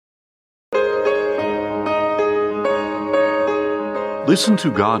Listen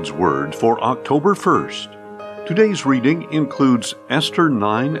to God's Word for October 1st. Today's reading includes Esther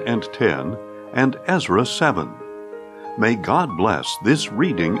 9 and 10 and Ezra 7. May God bless this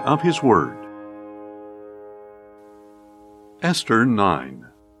reading of His Word. Esther 9.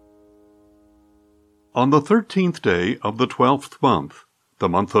 On the 13th day of the 12th month, the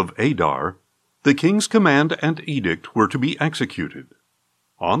month of Adar, the king's command and edict were to be executed.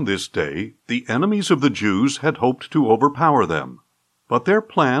 On this day, the enemies of the Jews had hoped to overpower them, but their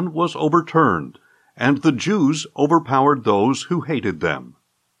plan was overturned, and the Jews overpowered those who hated them.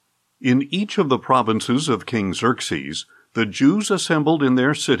 In each of the provinces of King Xerxes, the Jews assembled in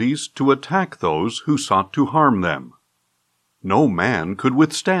their cities to attack those who sought to harm them. No man could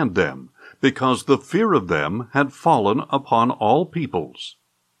withstand them, because the fear of them had fallen upon all peoples.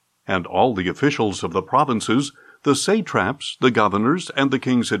 And all the officials of the provinces, the satraps, the governors, and the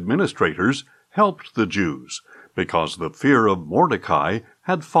king's administrators helped the Jews, because the fear of Mordecai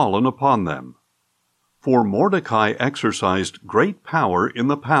had fallen upon them. For Mordecai exercised great power in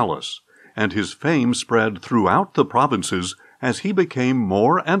the palace, and his fame spread throughout the provinces as he became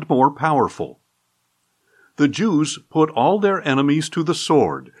more and more powerful. The Jews put all their enemies to the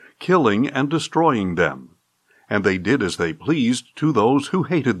sword, killing and destroying them, and they did as they pleased to those who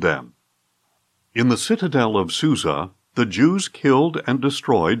hated them. In the citadel of Susa, the Jews killed and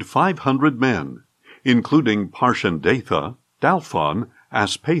destroyed 500 men, including Parshandatha, Dalphon,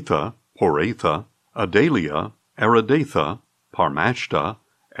 Aspatha, Poratha, Adalia, Aridatha, Parmashta,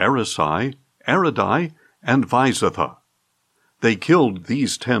 Arisai, Aridai, and Vizatha. They killed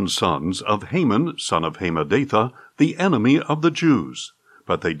these 10 sons of Haman, son of Hammedatha, the enemy of the Jews,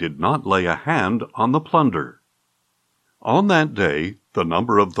 but they did not lay a hand on the plunder. On that day, the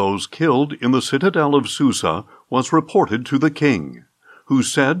number of those killed in the citadel of Susa was reported to the king, who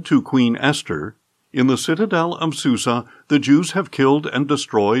said to Queen Esther, "In the citadel of Susa the Jews have killed and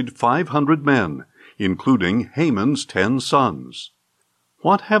destroyed 500 men, including Haman's 10 sons.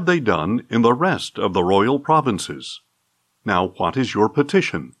 What have they done in the rest of the royal provinces? Now what is your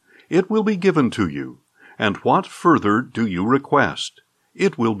petition? It will be given to you. And what further do you request?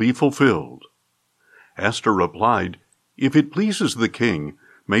 It will be fulfilled." Esther replied, "If it pleases the king,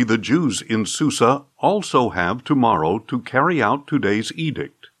 may the Jews in Susa also have tomorrow to carry out today's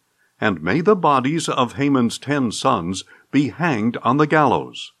edict, and may the bodies of Haman's 10 sons be hanged on the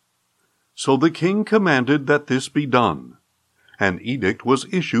gallows." So the king commanded that this be done. An edict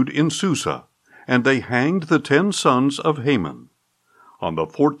was issued in Susa, and they hanged the 10 sons of Haman. On the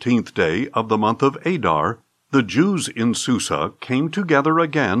 14th day of the month of Adar, the Jews in Susa came together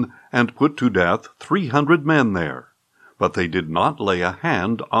again and put to death 300 men there, but they did not lay a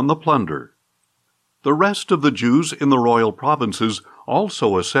hand on the plunder. The rest of the Jews in the royal provinces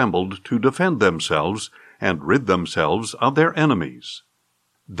also assembled to defend themselves and rid themselves of their enemies.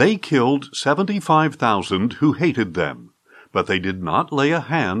 They killed 75,000 who hated them, but they did not lay a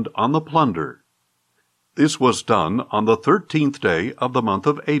hand on the plunder. This was done on the 13th day of the month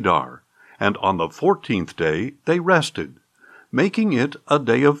of Adar, and on the 14th day they rested, making it a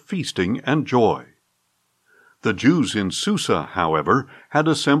day of feasting and joy. The Jews in Susa, however, had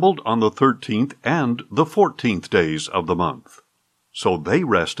assembled on the 13th and the 14th days of the month. So they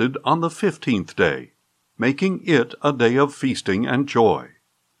rested on the 15th day, making it a day of feasting and joy.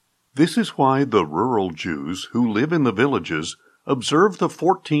 This is why the rural Jews who live in the villages observe the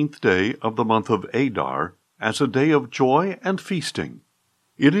 14th day of the month of Adar as a day of joy and feasting.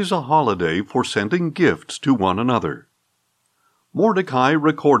 It is a holiday for sending gifts to one another. Mordecai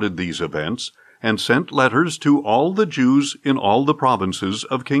recorded these events and sent letters to all the Jews in all the provinces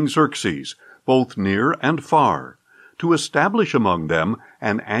of King Xerxes, both near and far, to establish among them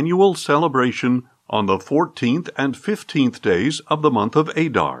an annual celebration on the 14th and 15th days of the month of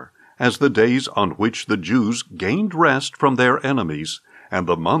Adar, as the days on which the Jews gained rest from their enemies, and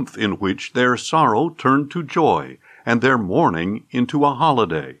the month in which their sorrow turned to joy, and their mourning into a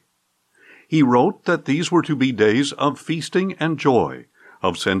holiday. He wrote that these were to be days of feasting and joy,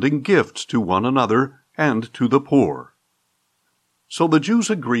 of sending gifts to one another and to the poor. So the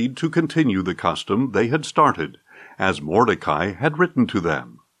Jews agreed to continue the custom they had started, as Mordecai had written to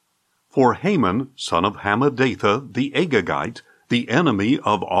them. For Haman, son of Hammedatha the Agagite, the enemy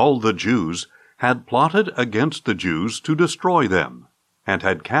of all the Jews, had plotted against the Jews to destroy them, and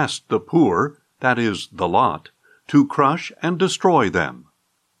had cast the poor, that is, the lot, to crush and destroy them.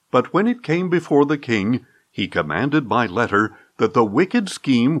 But when it came before the king, he commanded by letter that the wicked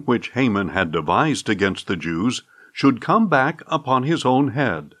scheme which Haman had devised against the Jews should come back upon his own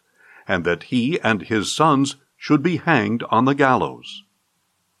head, and that he and his sons should be hanged on the gallows.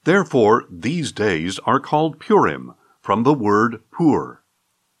 Therefore these days are called Purim, from the word pur.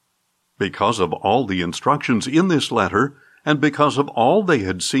 Because of all the instructions in this letter, and because of all they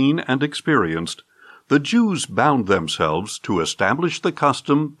had seen and experienced, the Jews bound themselves to establish the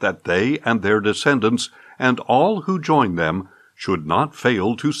custom that they and their descendants and all who join them should not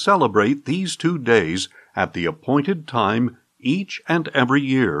fail to celebrate these 2 days at the appointed time each and every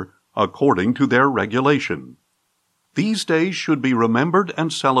year, according to their regulation. These days should be remembered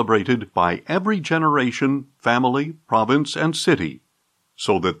and celebrated by every generation, family, province, and city,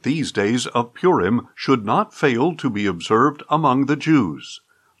 so that these days of Purim should not fail to be observed among the Jews,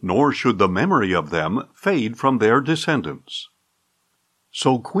 nor should the memory of them fade from their descendants.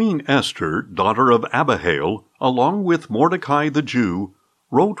 So Queen Esther, daughter of Abihail, along with Mordecai the Jew,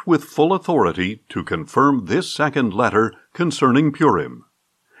 wrote with full authority to confirm this second letter concerning Purim.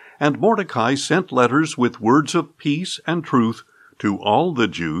 And Mordecai sent letters with words of peace and truth to all the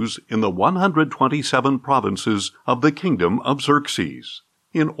Jews in the 127 provinces of the kingdom of Xerxes,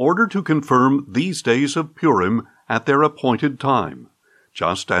 in order to confirm these days of Purim at their appointed time,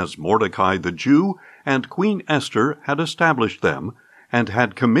 just as Mordecai the Jew and Queen Esther had established them, and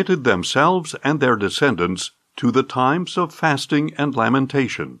had committed themselves and their descendants to the times of fasting and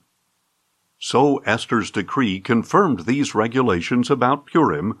lamentation. So Esther's decree confirmed these regulations about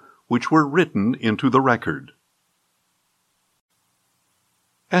Purim, which were written into the record.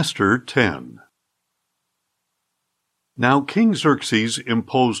 Esther 10. Now King Xerxes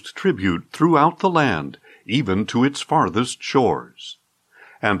imposed tribute throughout the land, even to its farthest shores.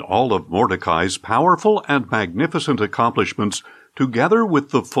 And all of Mordecai's powerful and magnificent accomplishments, together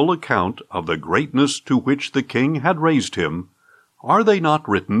with the full account of the greatness to which the king had raised him, are they not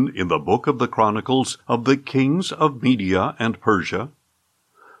written in the book of the Chronicles of the kings of Media and Persia?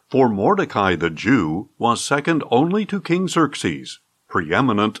 For Mordecai the Jew was second only to King Xerxes,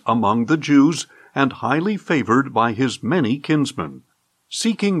 preeminent among the Jews, and highly favored by his many kinsmen,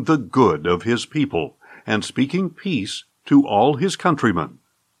 seeking the good of his people, and speaking peace to all his countrymen.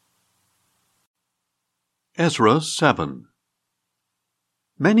 Ezra 7.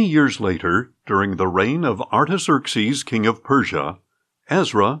 Many years later, during the reign of Artaxerxes, king of Persia,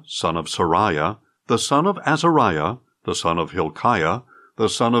 Ezra, son of Seraiah, the son of Azariah, the son of Hilkiah, the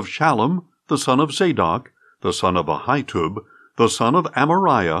son of Shallum, the son of Zadok, the son of Ahitub, the son of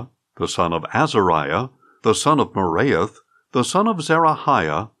Amariah, the son of Azariah, the son of Meraioth, the son of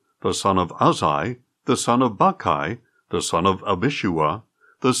Zerahiah, the son of Uzzi, the son of Bukki, the son of Abishua,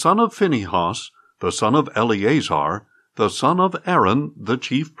 the son of Phinehas, the son of Eleazar, the son of Aaron, the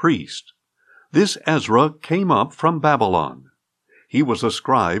chief priest. This Ezra came up from Babylon. He was a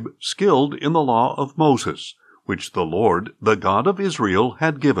scribe skilled in the law of Moses, which the Lord, the God of Israel,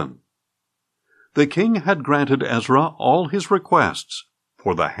 had given. The king had granted Ezra all his requests,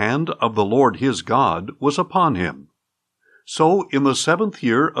 for the hand of the Lord his God was upon him. So in the 7th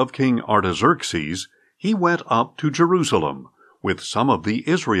year of King Artaxerxes, he went up to Jerusalem, with some of the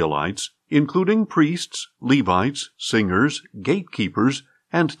Israelites, including priests, Levites, singers, gatekeepers,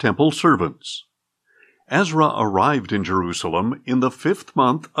 and temple servants. Ezra arrived in Jerusalem in the 5th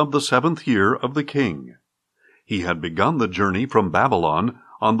month of the 7th year of the king. He had begun the journey from Babylon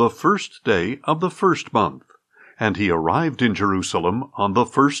on the 1st day of the 1st month, and he arrived in Jerusalem on the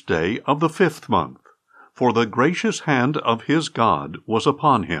 1st day of the 5th month, for the gracious hand of his God was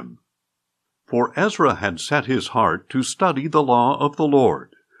upon him. For Ezra had set his heart to study the law of the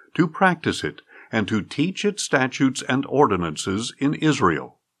Lord, to practice it, and to teach its statutes and ordinances in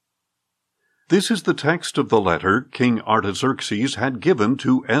Israel. This is the text of the letter King Artaxerxes had given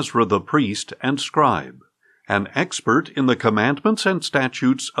to Ezra the priest and scribe, an expert in the commandments and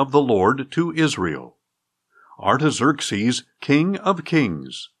statutes of the Lord to Israel. Artaxerxes, king of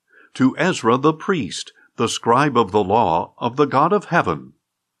kings, to Ezra the priest, the scribe of the law of the God of heaven,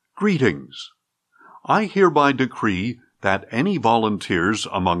 greetings. I hereby decree that any volunteers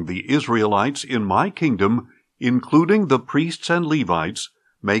among the Israelites in my kingdom, including the priests and Levites,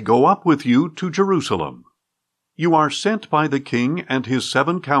 may go up with you to Jerusalem. You are sent by the king and his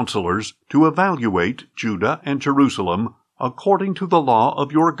 7 counselors to evaluate Judah and Jerusalem according to the law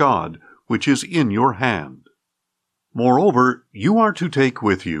of your God, which is in your hand. Moreover, you are to take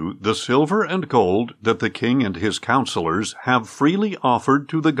with you the silver and gold that the king and his counselors have freely offered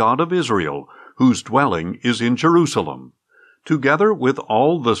to the God of Israel, whose dwelling is in Jerusalem, together with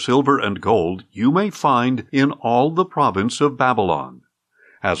all the silver and gold you may find in all the province of Babylon,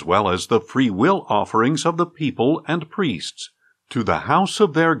 as well as the free will offerings of the people and priests, to the house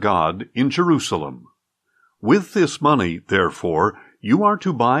of their God in Jerusalem. With this money, therefore, you are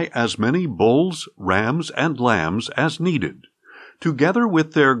to buy as many bulls, rams, and lambs as needed, together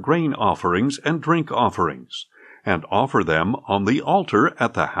with their grain offerings and drink offerings, and offer them on the altar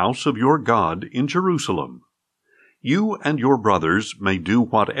at the house of your God in Jerusalem. You and your brothers may do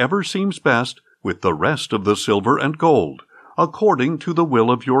whatever seems best with the rest of the silver and gold, according to the will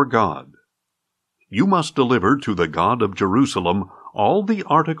of your God. You must deliver to the God of Jerusalem all the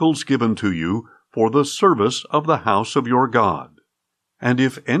articles given to you for the service of the house of your God. And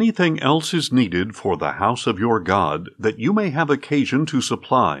if anything else is needed for the house of your God that you may have occasion to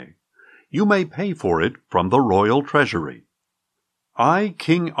supply, you may pay for it from the royal treasury. I,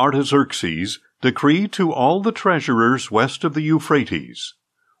 King Artaxerxes, decree to all the treasurers west of the Euphrates,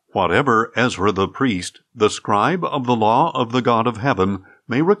 whatever Ezra the priest, the scribe of the law of the God of heaven,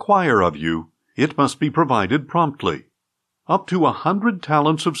 may require of you, it must be provided promptly. Up to 100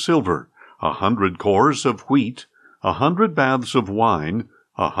 talents of silver, 100 cores of wheat, 100 baths of wine,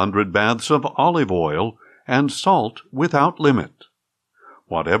 100 baths of olive oil, and salt without limit.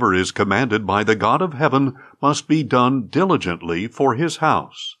 Whatever is commanded by the God of heaven must be done diligently for his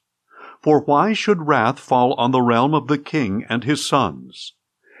house. For why should wrath fall on the realm of the king and his sons?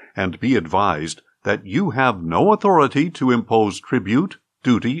 And be advised that you have no authority to impose tribute,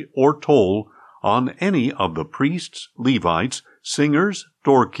 duty, or toll on any of the priests, Levites, singers,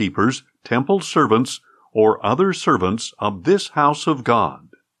 doorkeepers, temple servants, or other servants of this house of God.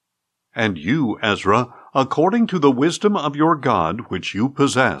 And you, Ezra, according to the wisdom of your God which you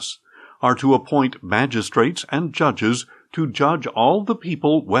possess, are to appoint magistrates and judges to judge all the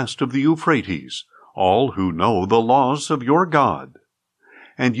people west of the Euphrates, all who know the laws of your God.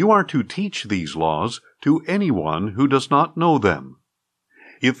 And you are to teach these laws to anyone who does not know them.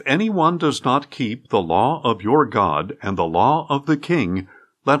 If anyone does not keep the law of your God and the law of the king,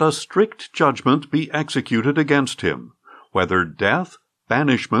 let a strict judgment be executed against him, whether death,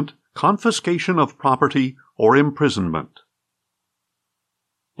 banishment, confiscation of property, or imprisonment.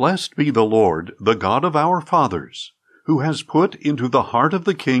 Blessed be the Lord, the God of our fathers, who has put into the heart of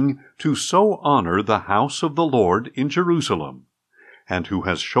the king to so honor the house of the Lord in Jerusalem, and who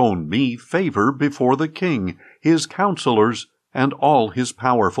has shown me favor before the king, his counselors, and all his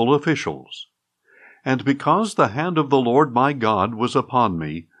powerful officials. And because the hand of the Lord my God was upon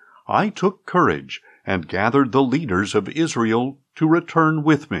me, I took courage and gathered the leaders of Israel to return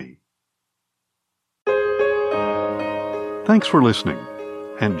with me. Thanks for listening,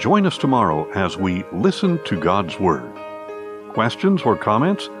 and join us tomorrow as we listen to God's Word. Questions or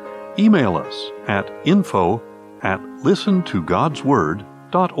comments? Email us at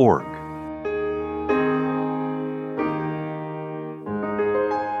info@listentogodsword.org.